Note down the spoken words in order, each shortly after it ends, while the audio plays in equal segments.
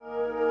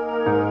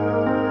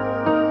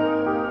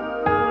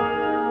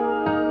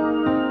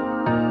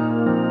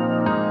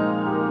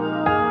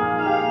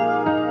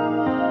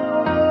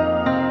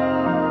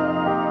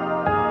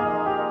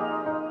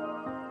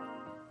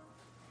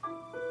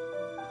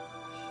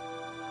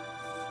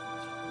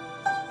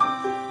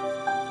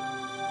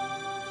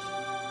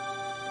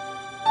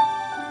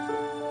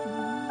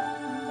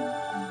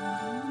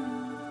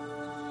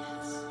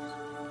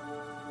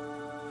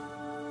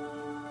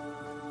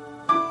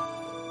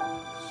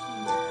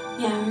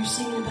Yeah, we were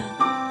singing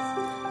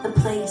about the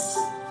place,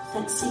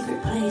 that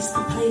secret place,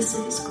 the place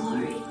of His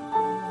glory,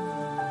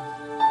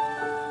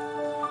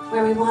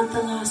 where we want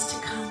the lost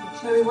to come,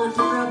 where we want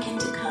the broken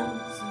to come,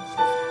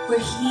 where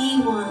He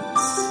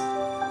wants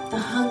the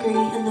hungry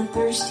and the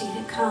thirsty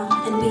to come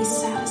and be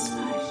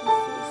satisfied.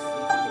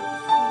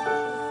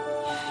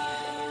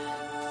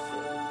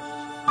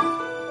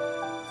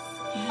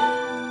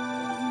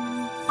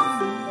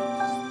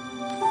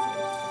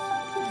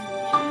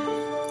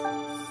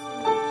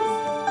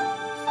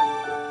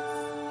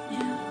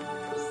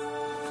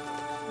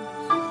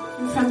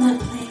 From that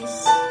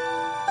place,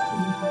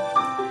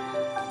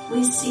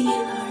 we see You,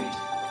 Lord.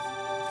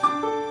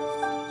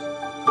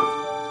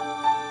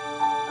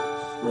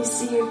 We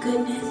see Your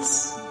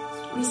goodness.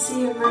 We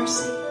see Your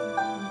mercy.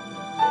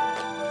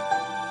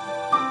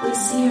 We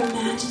see Your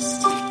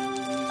majesty,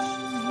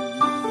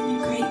 Your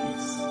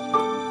greatness.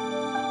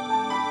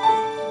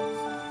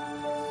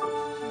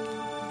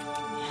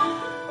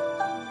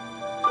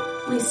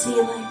 We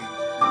see, like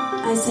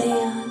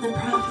Isaiah and the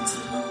prophets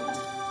of old,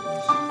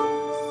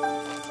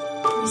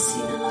 we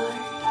see the Lord.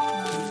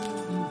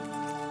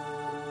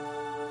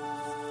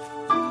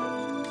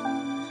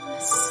 I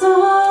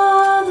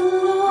saw the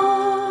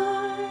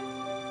Lord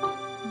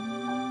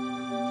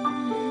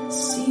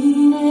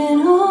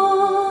seated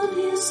on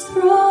His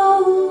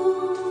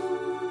throne.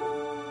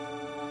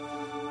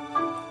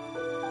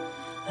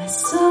 I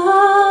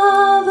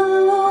saw the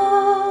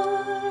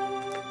Lord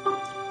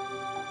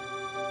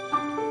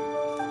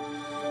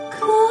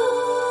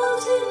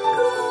clothed in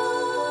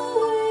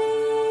glory.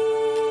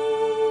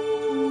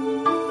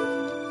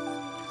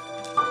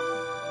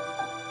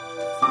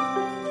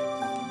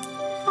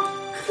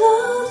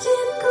 Clothed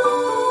in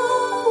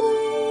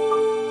glory,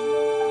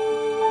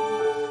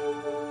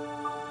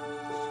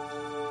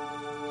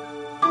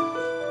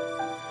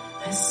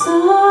 I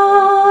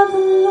saw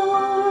the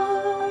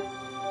Lord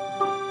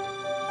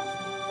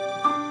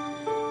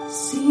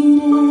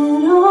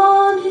seated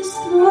on His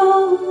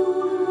throne.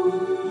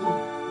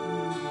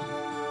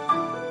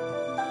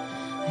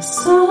 I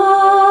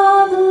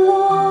saw the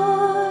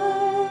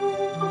Lord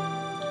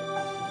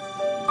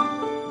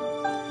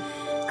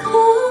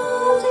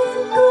clothed in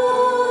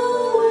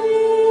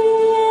glory,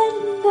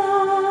 and I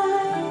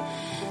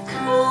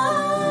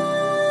cried,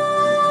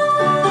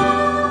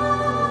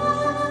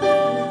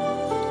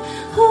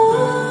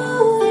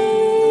 holy,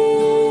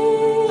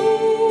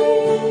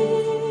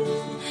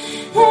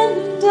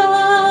 and I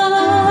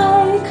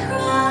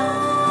cried,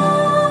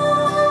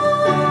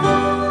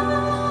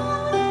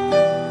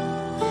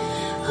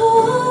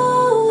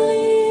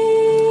 holy,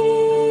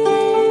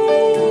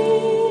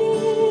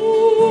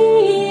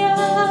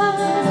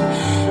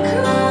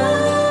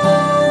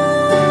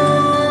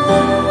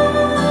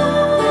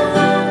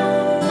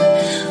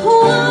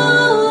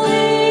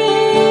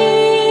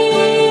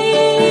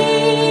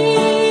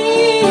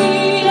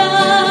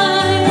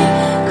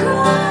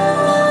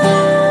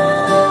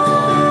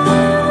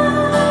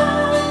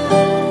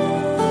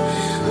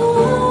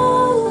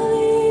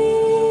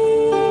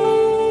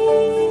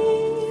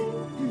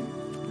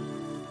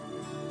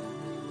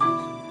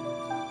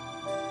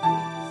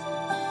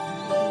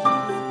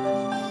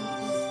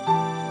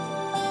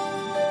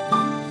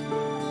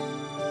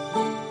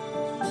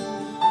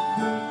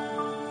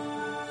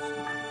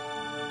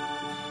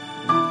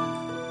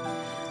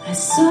 I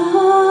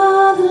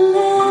saw the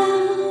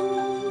Lamb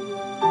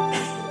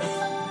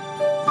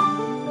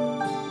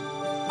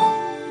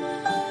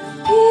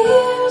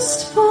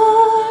pierced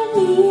for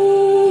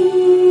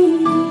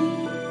me.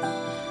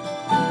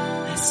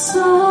 I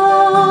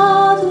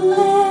saw the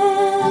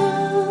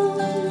Lamb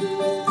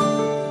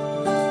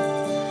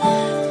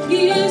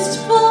pierced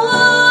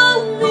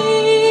for me.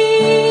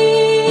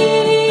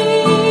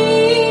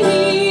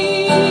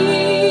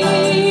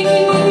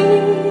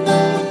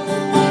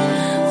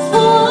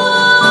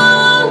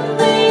 For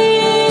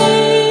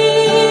me.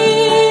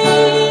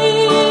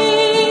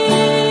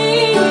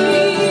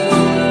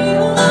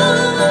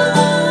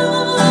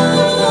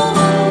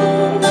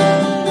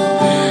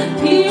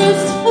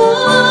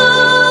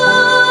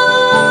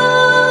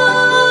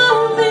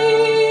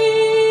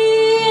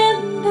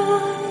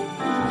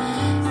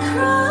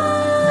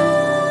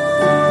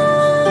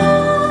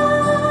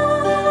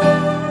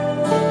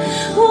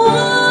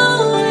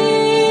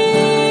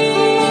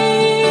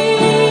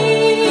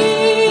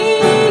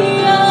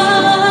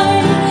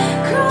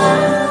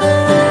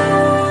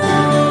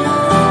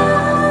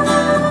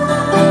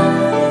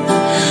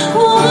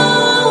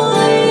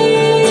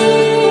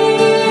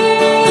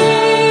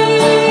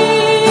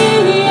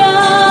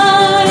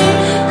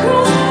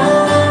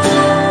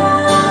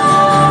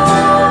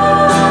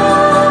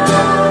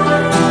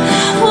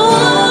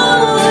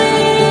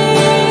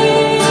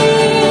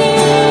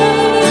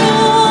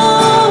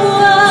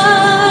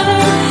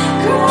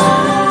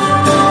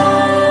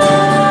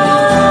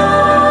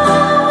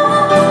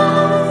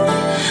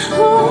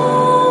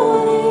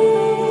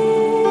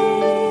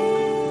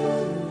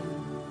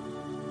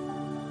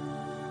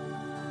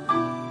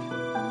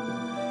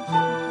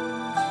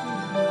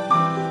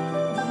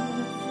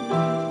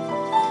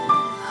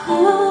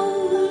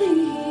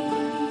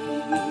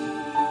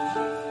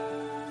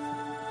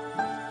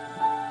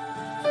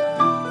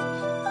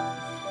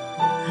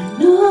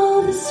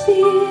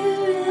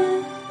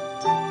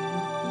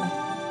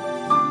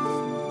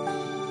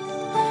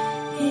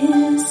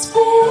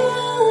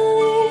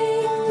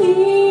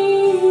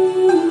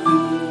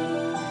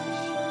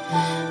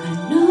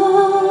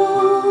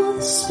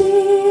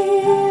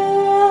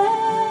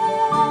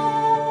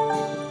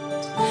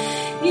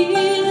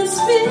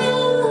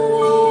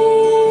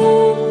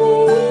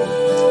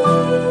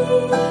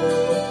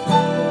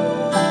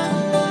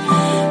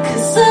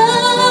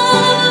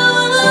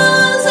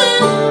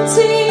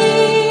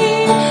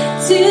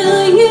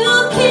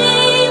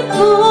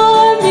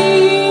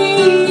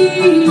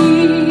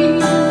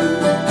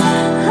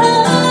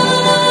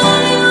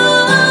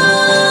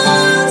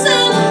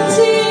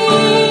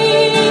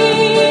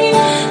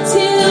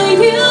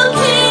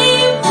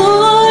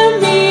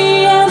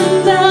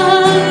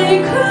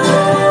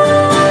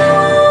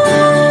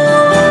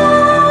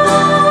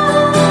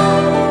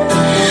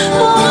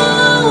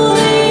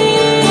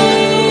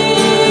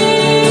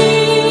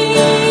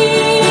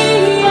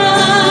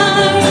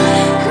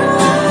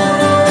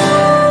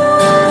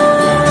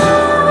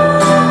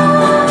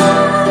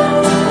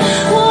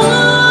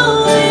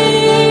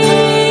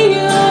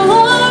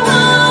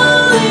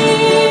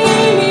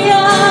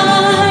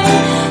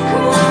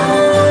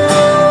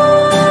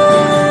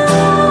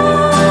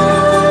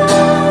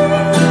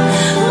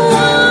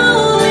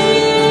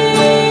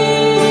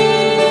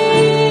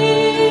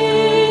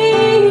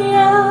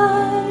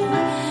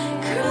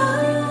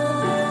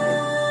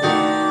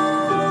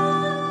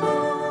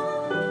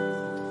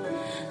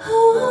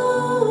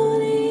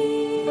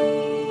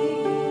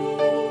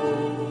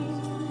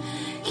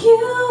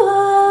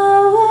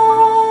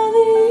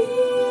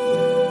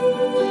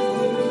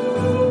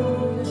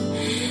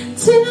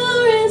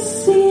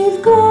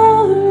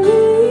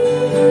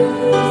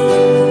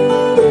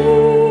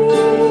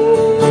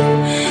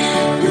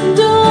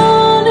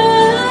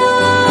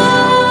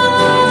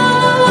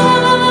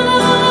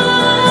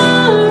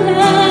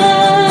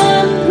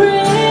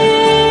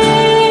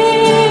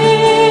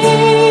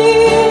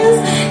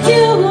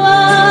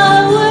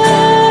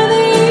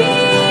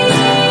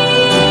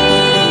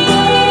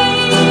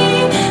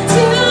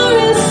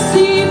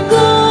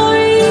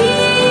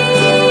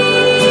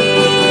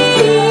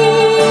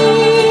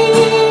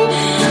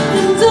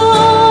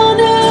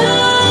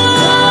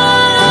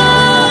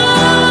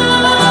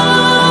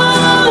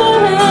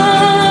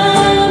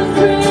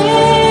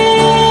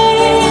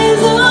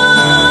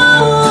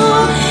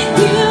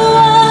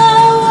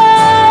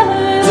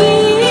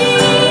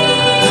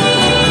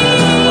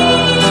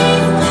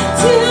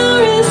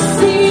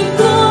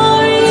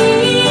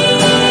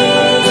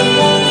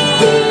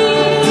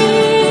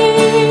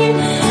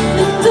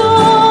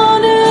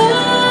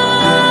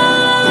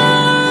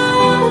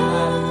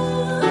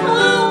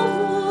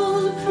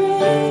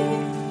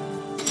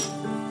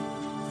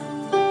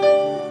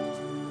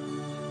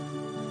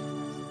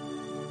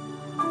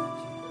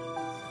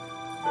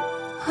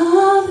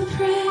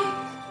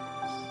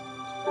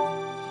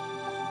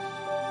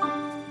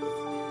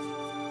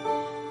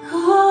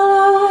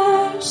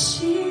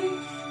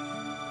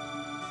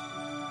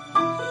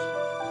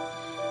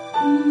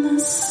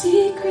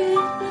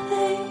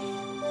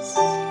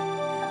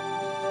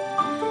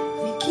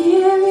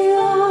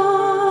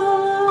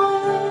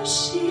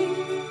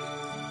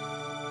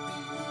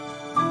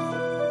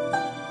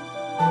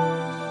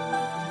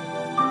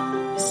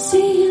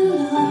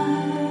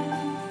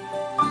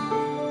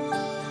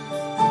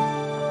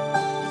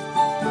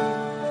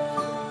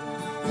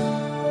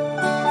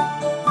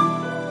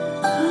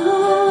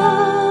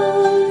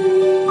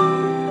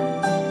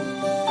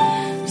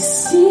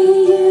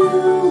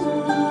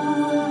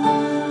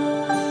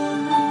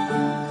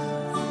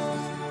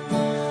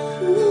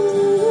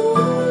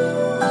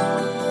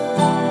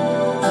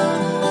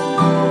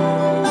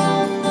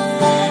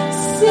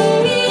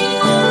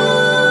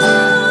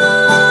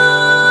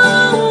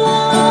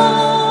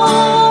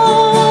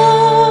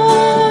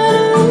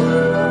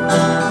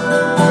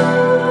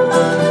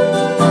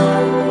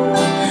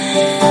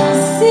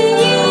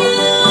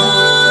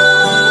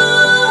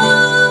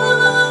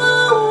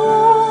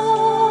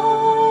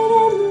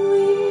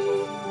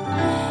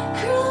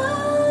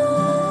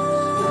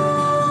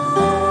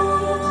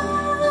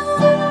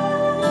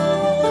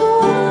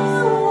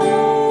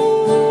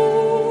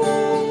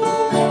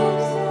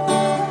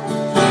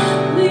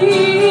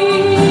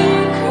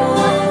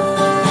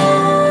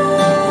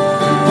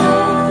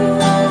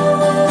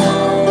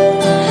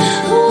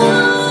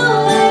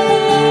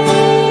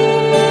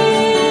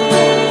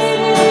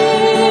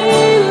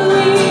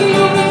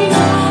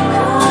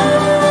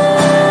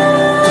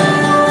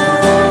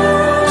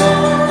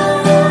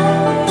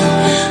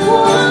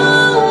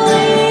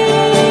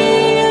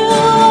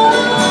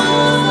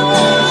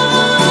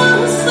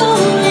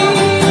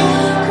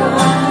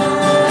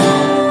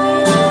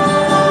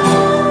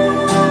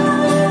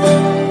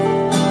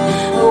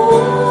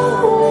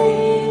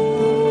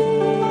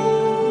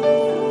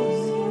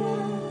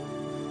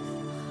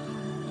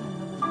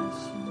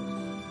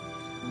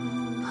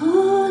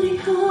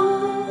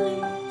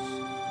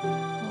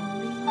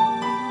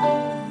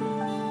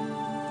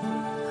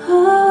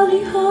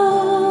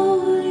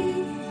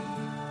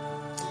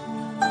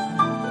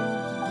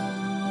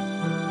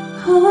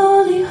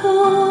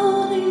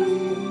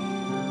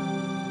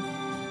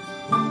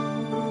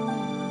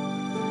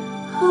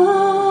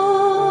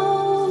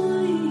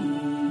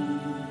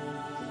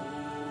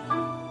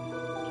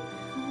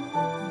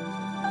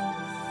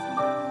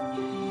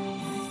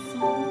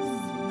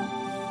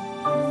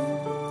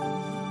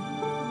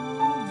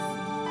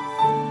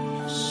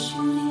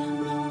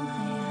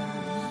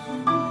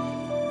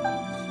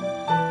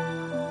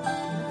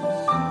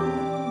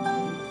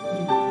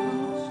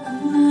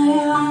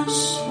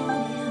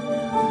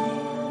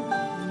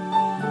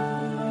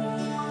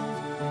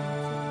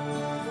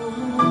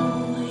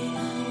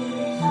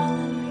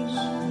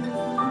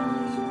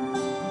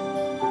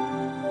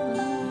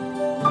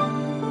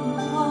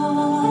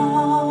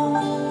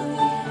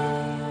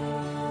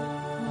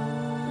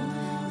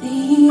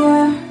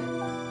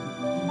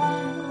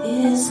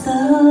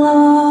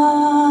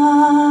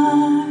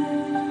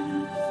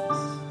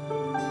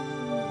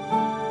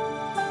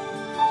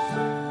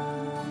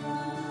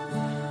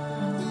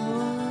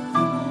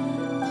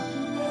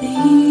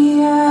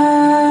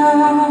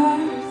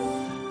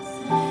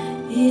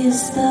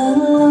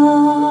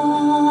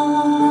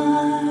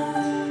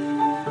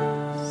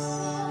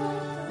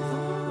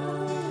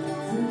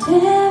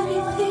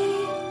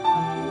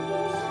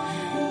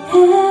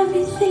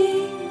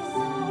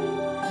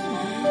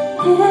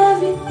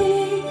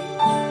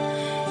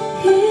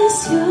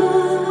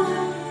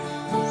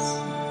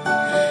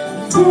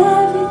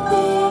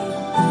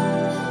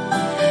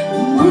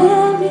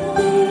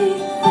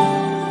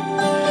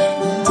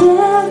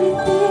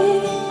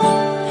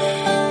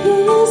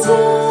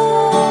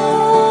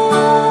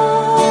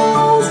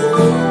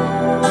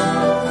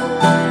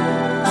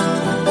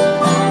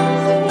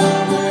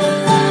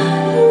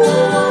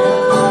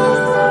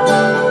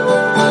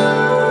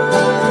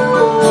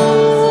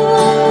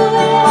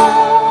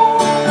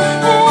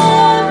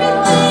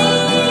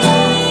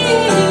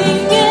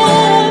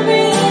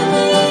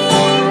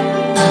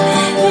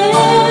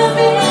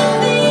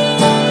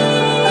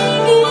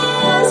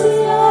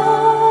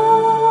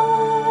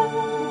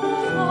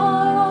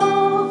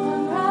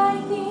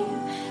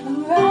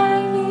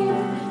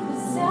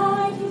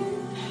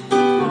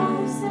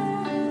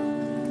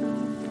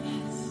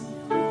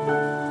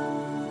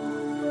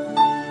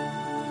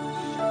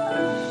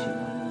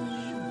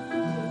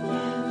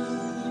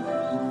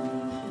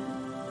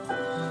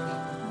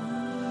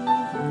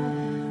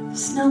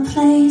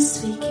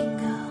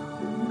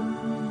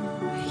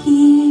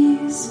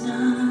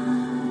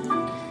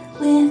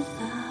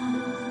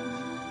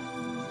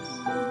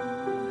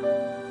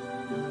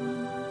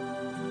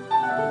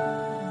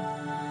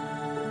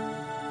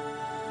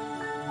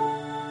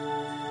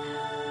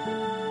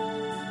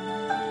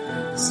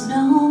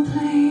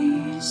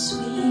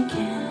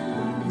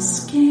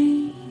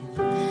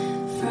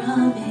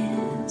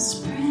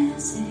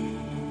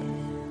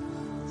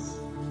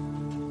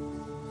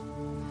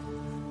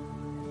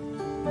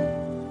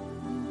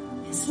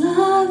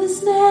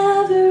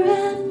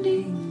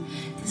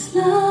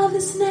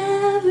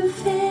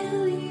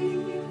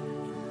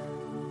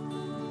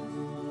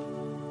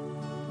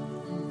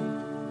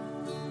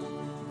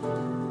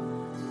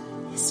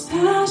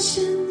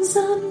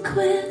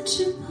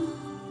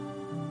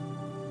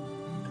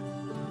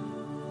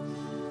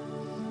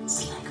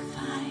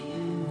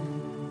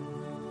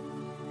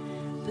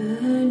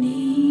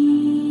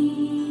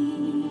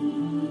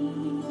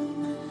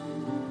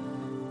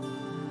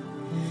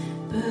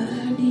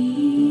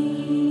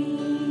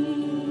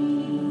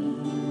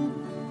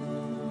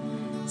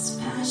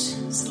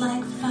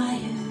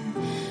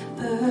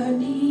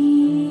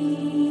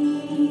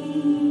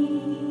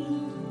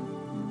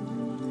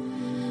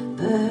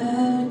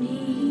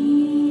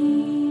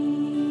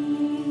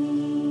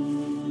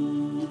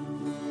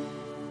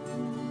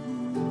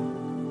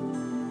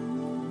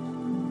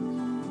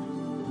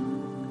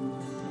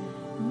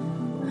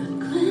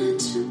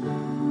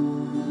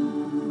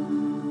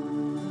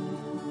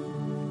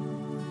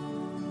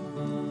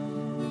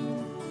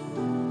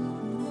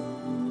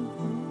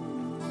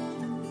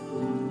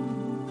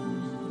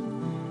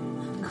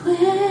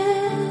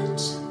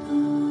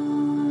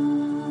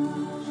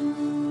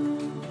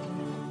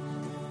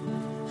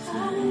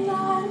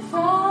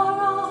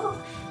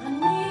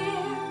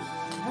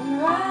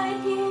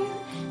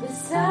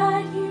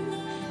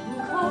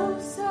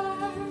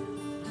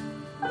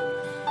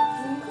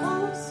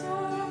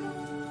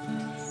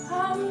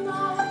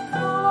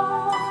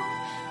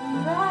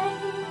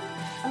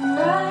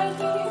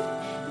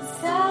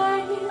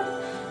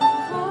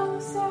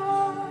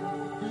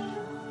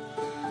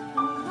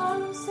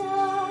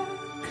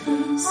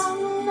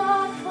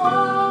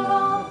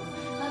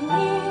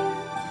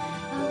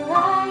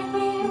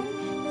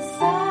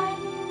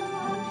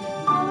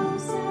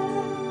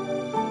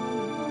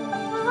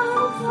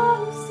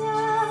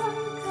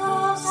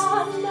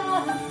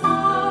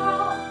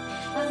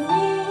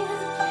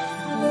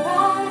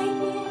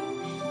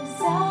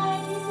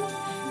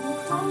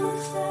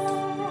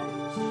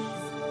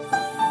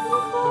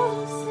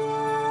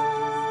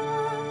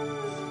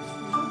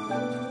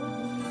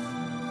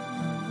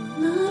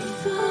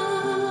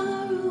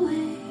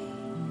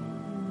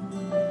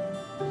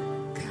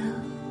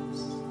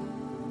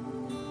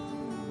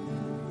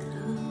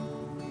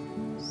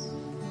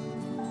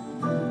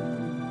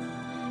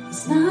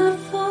 He's not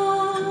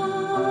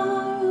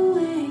far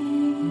away.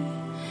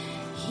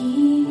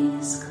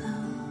 He's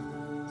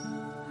close,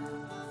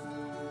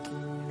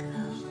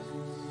 close,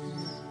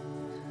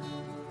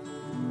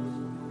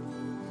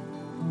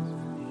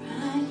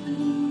 right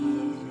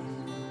here.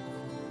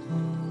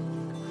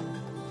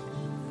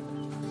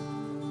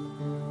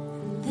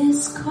 In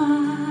this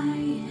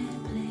quiet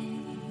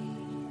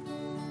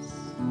place,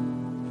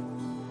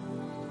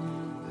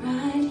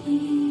 right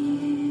here.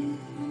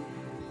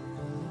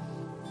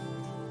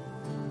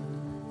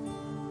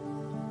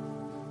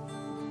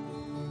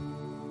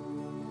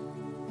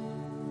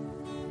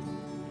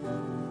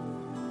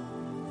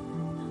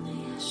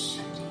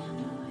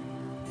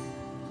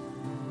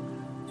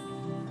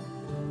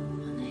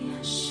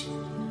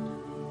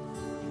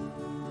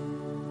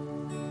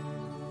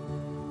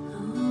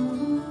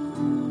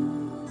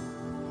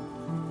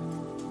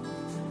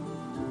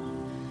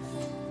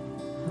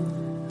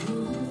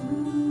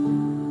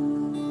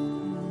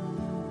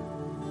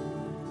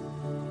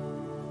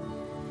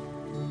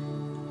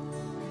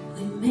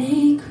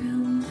 Make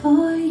room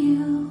for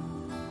you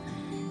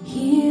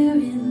here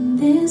in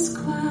this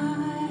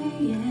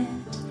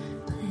quiet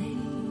place.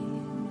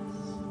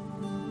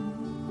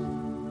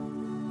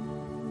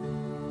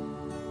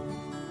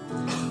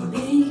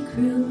 Make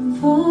room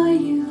for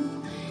you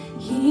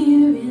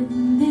here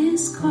in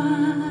this quiet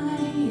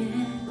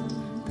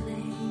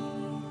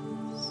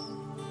place.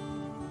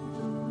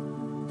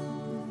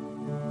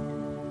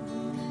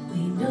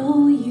 We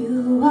know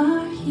you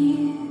are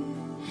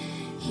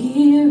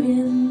here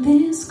in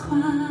this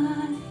quiet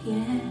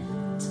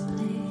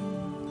place.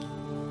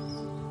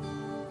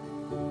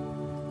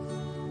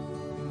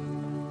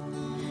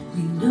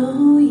 We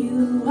know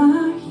you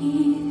are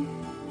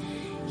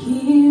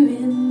here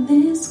in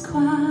this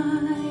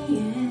quiet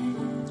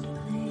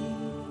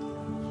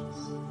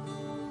place.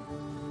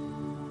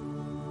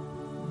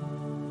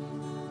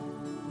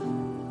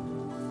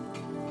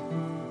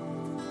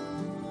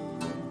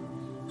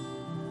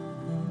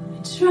 We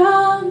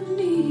draw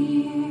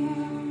near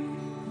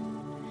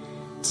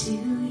to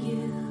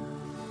you.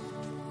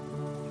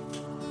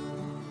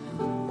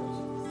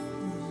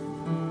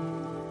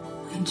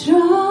 We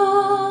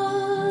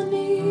draw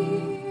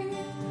near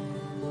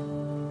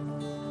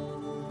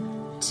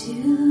to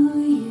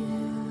you.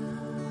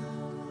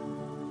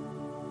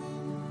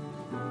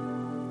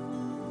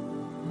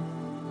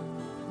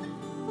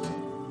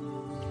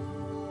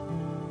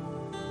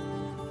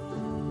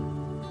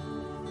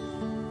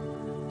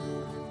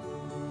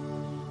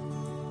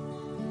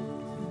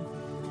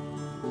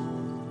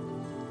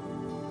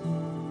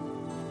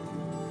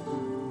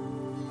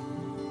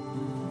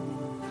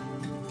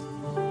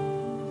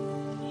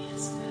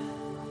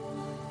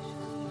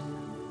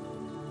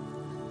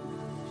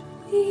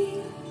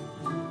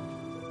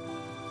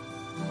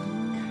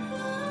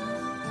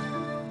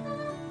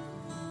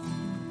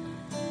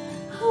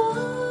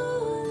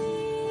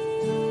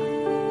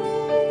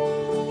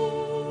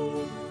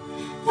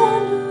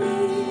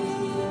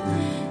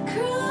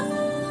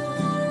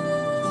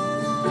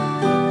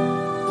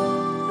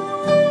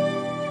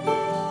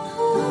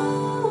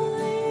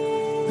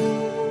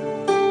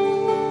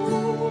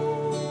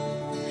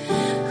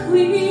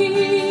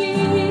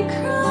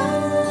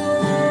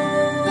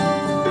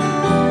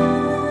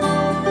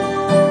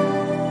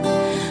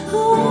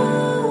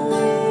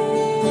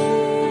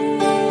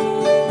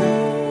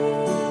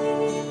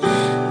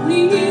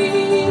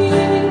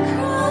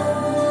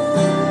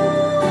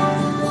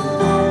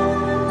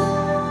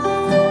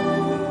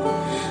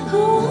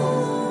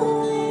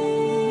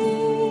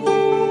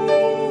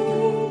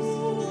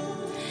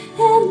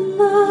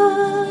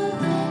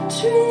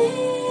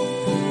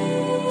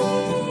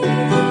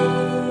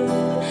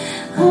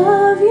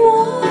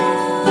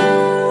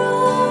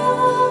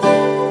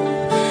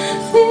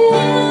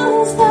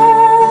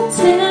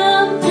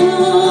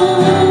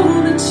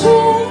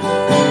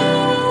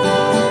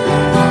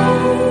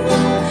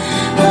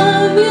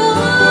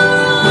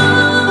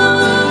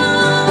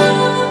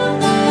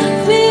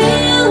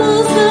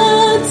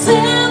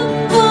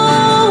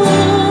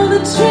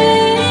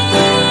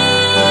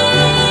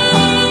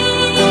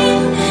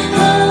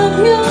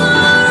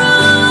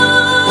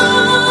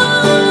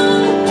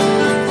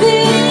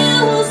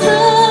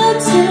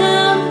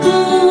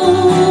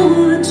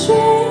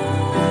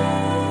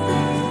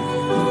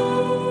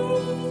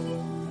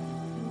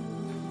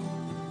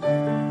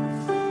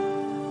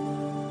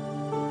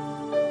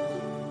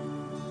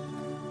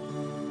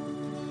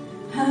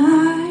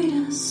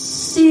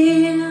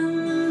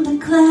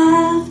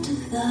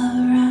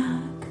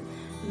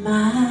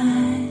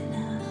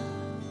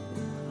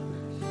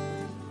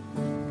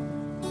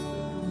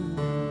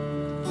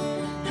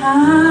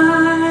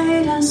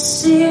 Hide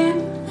us in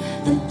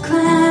the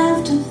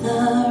cleft of the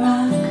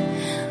rock,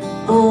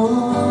 oh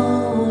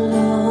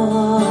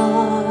Lord.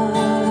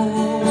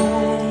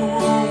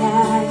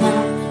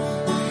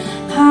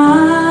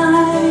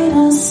 Hide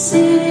us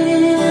in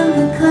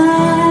the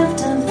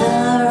cleft of the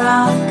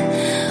rock,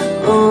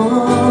 oh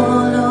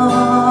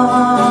Lord.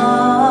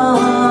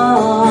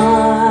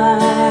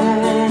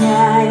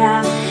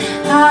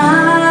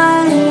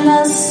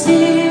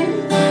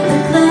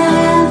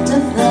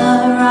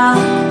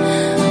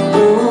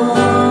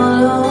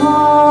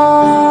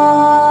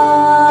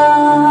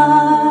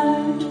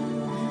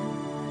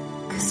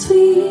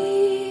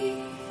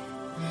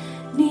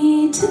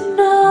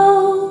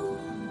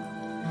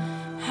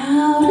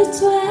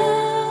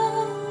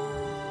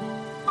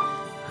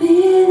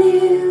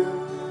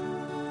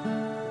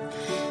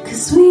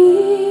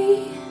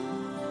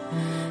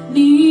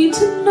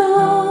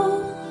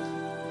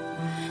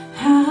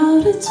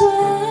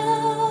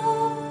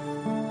 dwell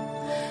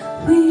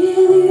with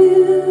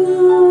you.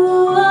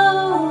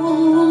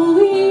 Oh,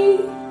 we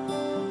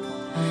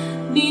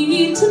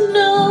need to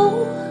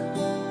know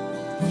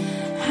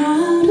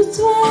how to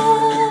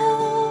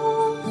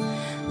dwell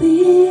with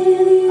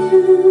you.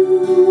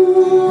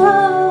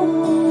 Oh,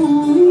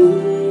 we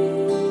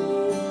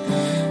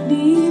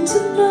need to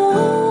know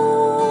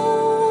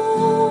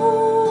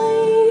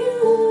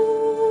you.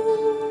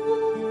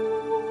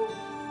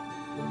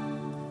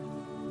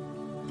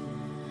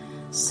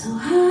 So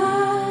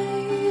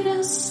hide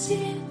us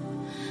in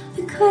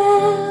the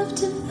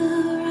cleft of the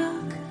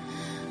rock,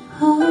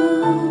 oh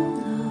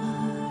Lord.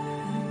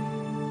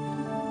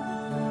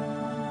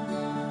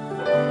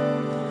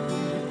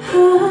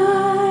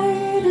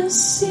 Hide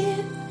us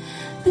in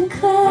the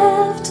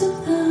cleft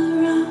of the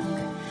rock,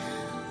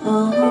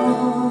 oh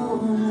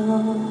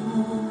Lord.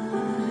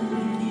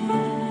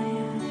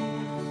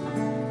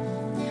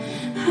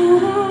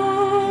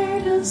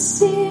 Hide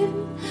us in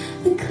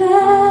the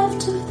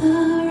cleft of the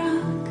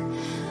rock,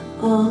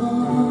 oh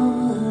Lord.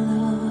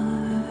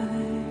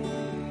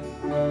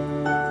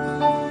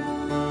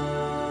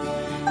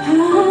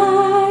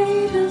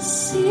 Hide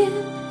us in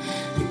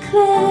the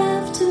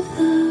cleft of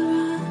the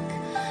rock,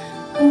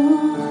 oh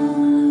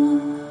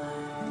Lord.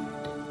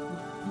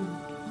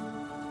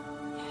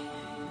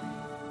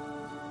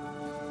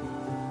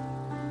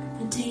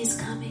 The day is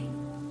coming.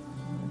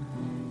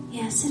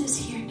 Yes, it is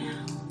here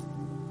now,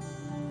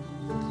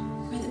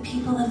 where the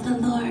people of the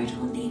Lord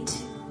will need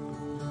to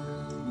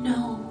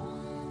know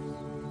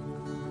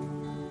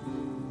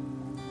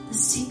the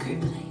secret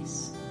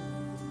place,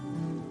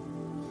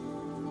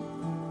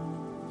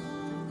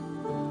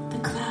 the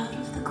cloud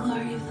of the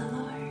glory of the Lord.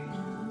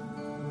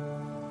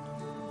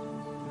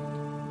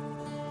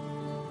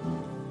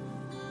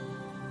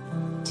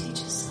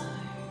 Teach us,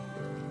 Lord.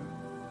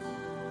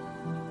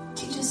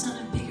 Teach us on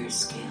a bigger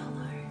scale,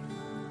 Lord,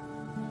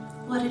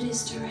 what it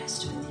is to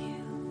rest with you.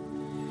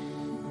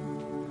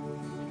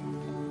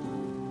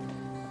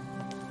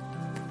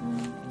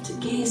 To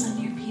gaze on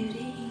your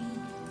beauty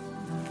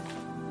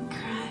and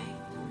cry,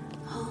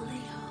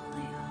 holy,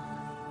 holy,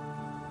 holy.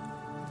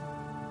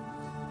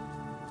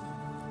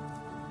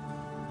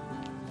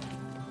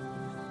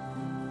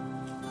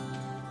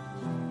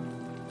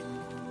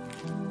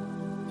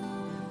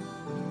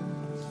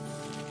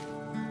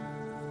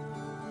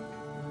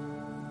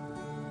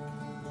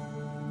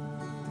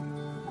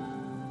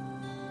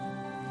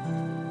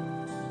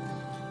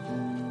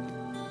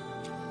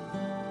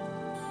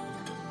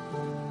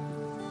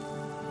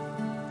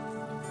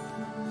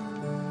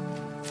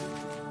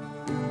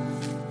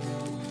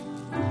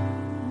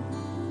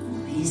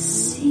 We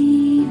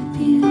see your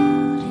beauty.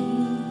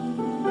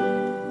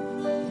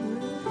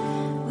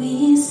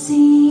 We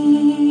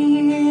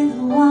see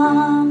the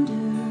wonder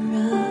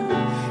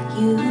of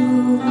you.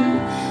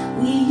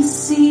 We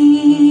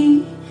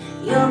see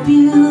your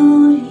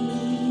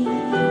beauty.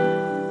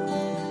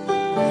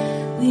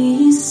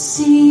 We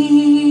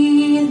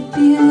see the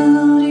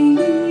beauty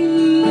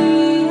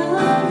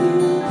of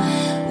you.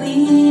 We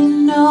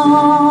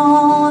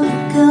know the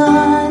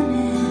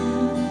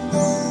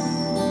goodness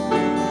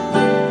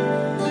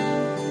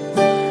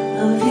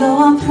of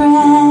your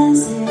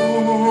presence,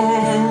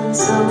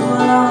 oh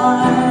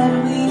Lord.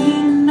 We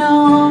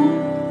know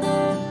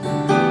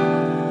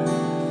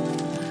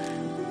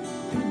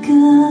the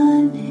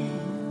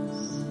goodness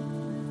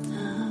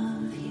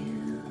of you.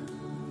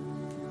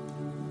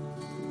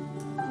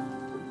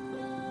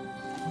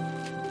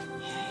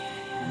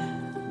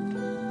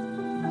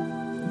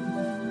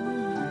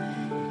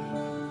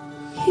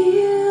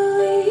 Here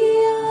we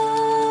are.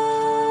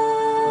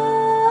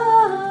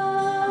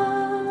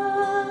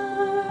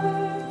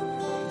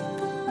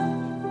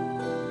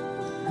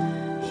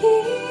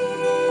 Here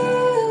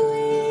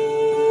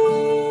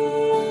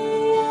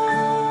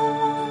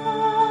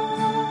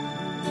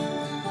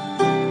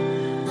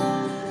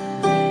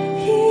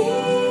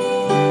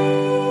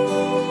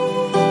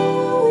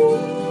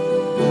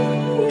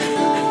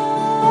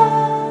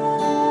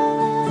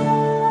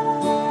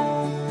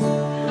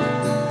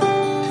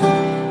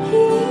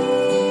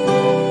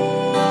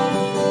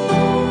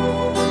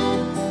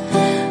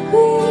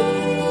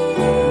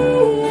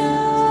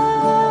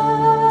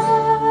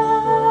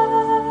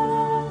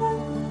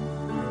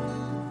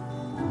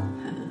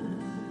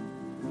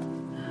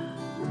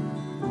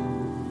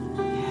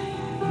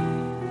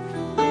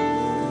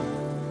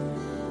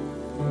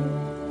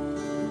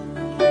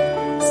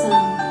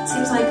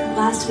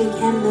last week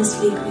and this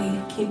week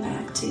we came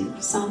back to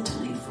Psalm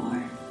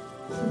 24.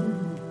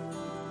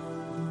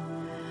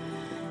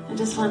 I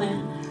just want to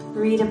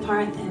read a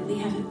part that we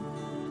haven't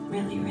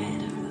really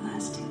read over the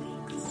last 2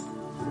 weeks.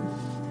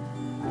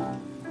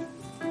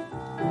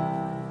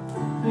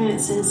 Where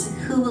it says,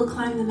 "Who will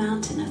climb the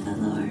mountain of the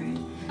Lord?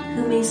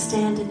 Who may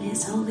stand in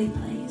his holy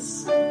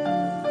place?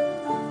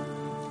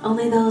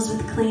 Only those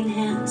with clean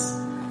hands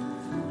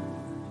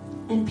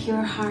and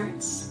pure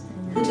hearts,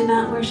 who do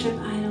not worship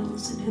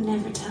idols and who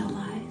never tell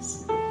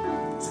lies."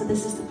 So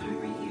this is the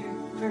part right here,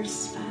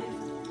 verse 5.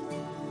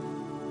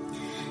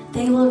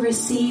 they will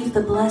receive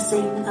the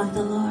blessing of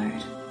the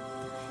Lord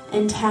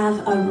and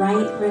have a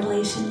right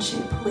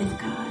relationship with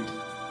God,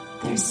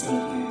 their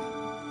Savior.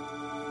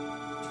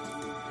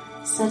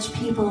 Such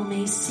people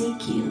may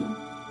seek you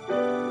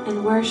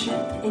and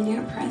worship in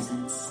your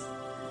presence,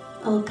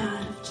 O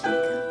God of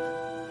Jacob.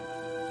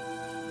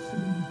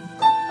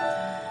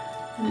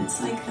 And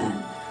it's like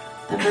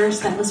the verse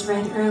that was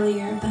read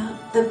earlier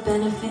about the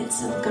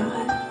benefits of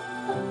God.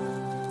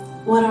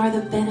 What are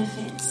the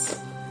benefits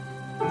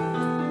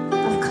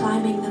of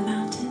climbing the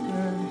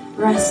mountain,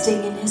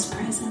 resting in His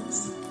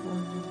presence?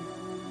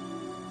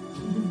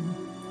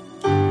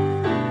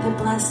 The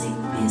blessing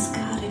is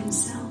God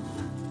Himself.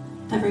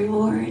 The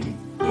reward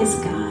is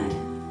God.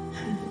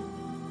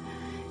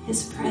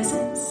 His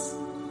presence,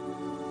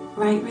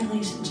 right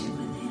relationship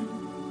with Him.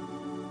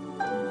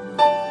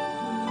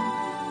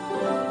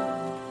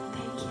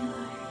 Thank you,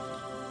 Lord.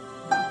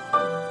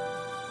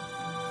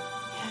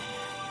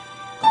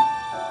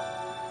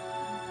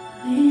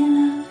 We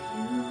love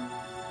you.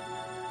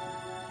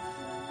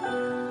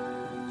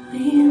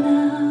 We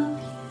love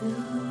you.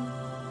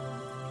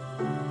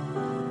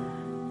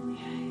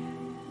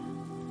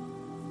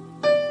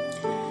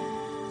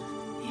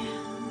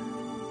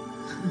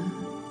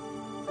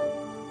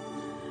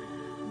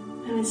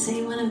 I would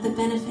say one of the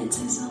benefits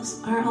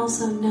are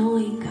also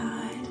knowing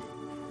God.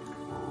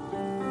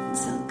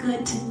 It's so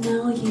good to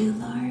know you,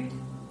 Lord.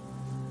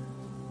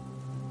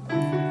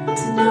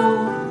 To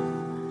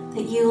know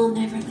that you will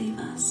never leave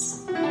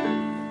us.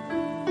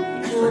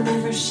 That you will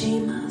never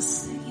shame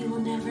us. That you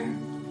will never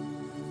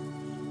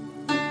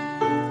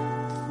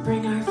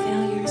bring our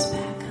failures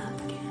back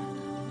up again.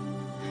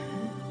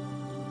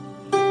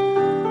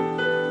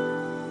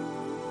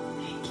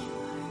 Thank you,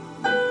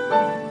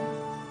 Lord.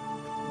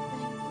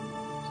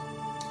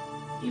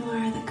 You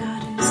are the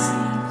God who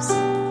saves.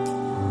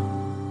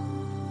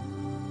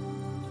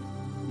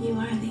 You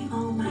are the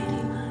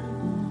Almighty One.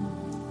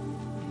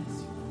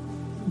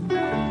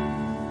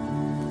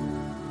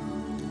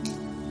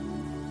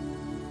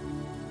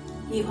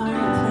 You are a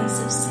place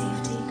of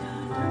safety,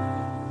 God.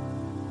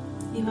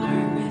 You are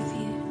a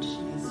refuge.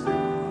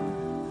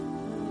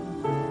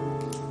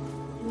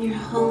 In your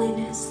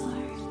holiness,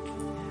 Lord,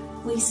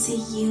 we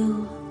see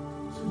you.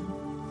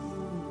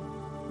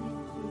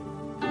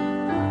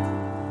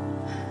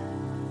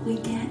 We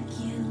get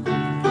you.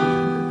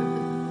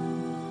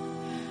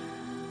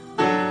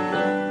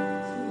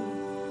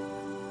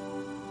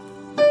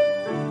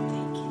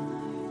 Thank you,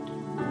 Lord.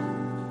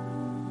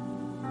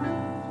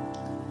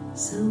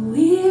 So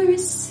we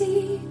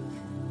receive you.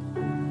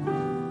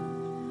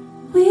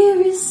 We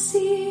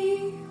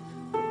receive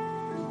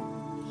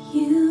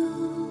you.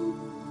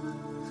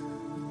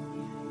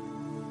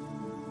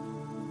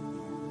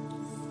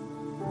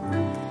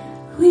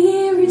 We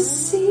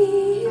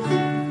receive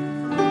you.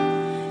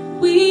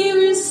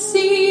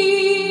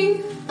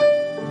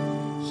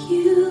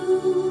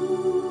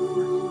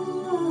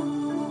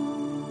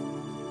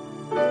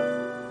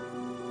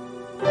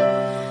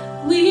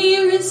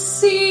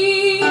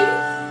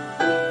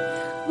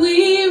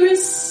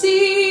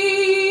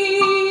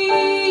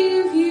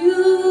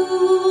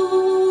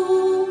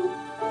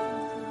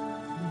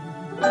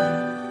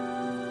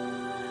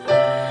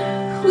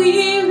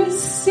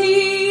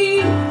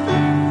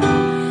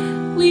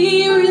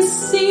 We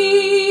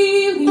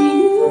receive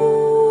you.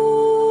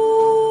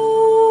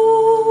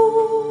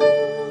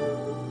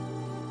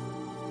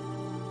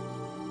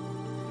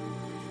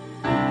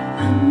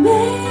 I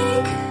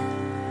make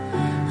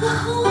a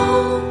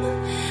home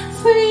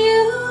for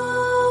you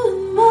in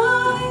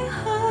my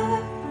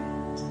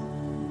heart.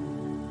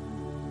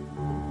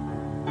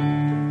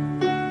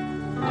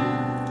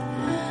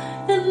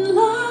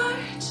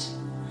 Enlarge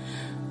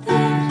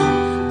that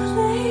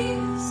place.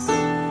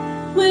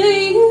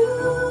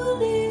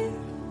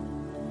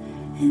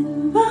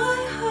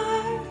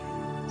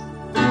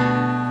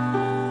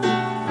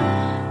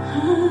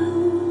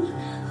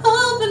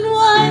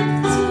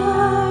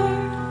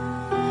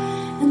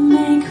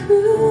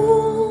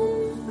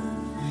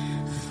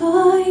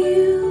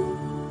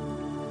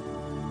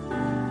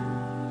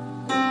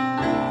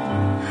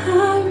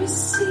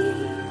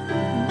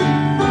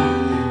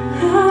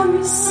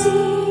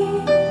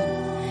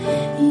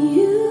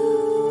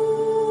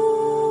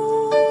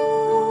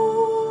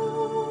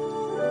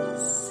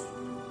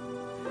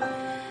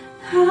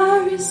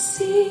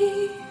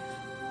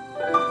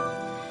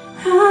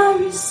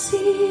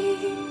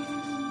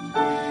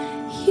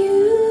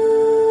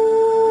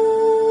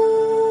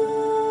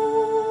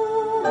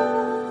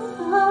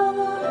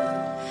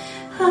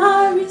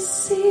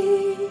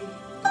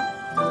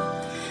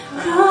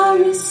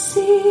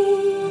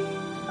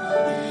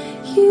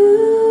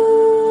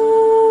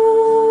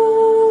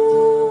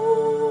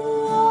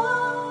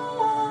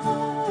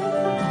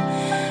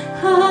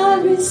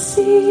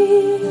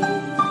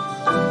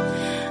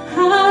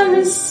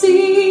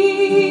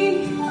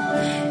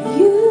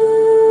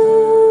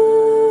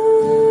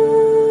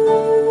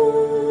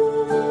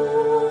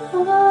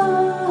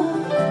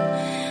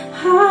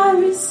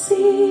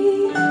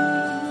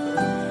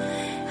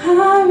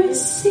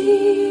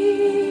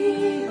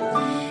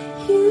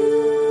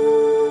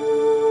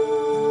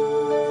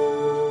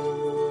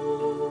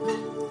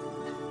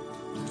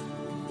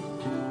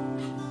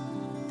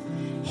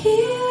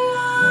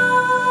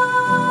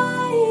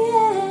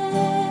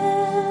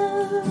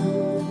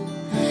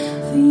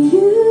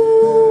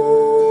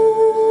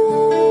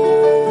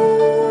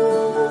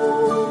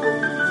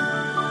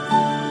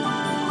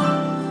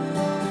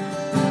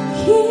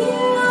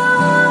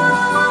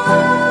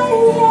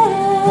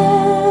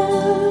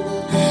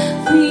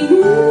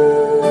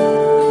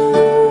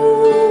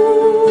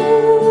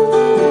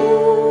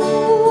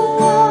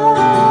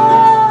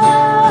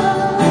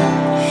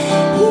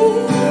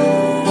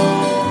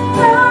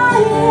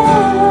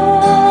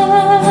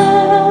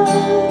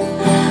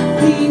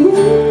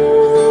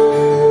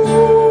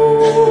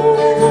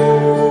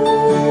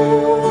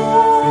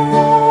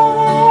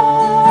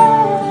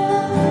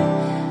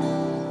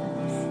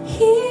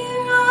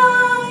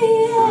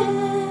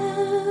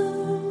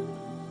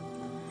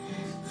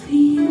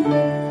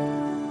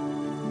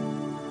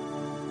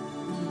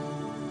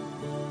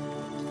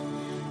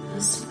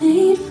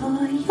 Made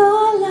for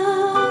your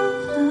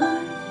love,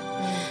 Lord,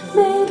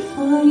 made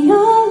for your